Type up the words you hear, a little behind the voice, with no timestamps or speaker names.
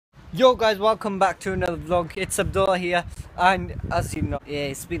Yo guys, welcome back to another vlog. It's Abdullah here, and as you know,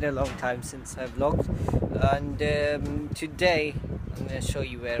 it's been a long time since I vlogged, and today I'm going to show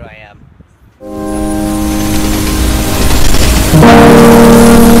you where I am.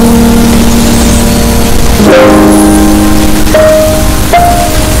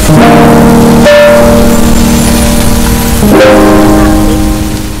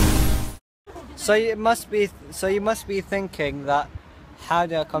 So you must be thinking that how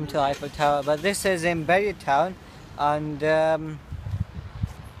did I come to Eiffel Tower? But this is in Bahria town, and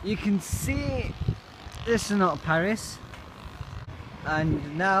you can see this is not Paris.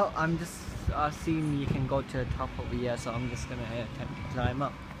 And now I'm just seeing you can go to the top over here, so I'm just gonna attempt to climb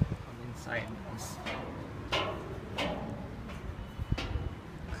up. I'm inside this.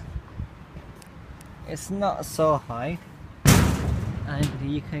 It's not so high, and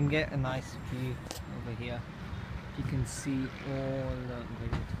you can get a nice view over here. You can see all the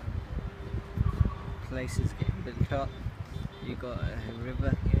places getting built up. You got a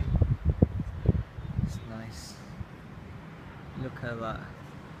river here. It's nice. Look at that.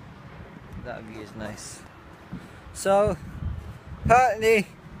 That view is nice. So apparently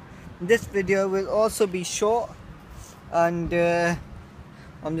this video will also be short, and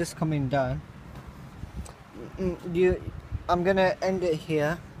I'm just coming down. I'm gonna end it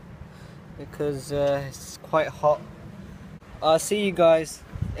here because it's quite hot. I'll see you guys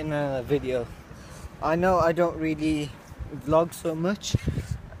in another video. I know I don't really vlog so much,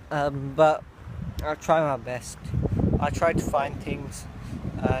 but I'll try my best. I try to find things,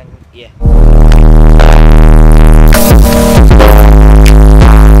 and yeah.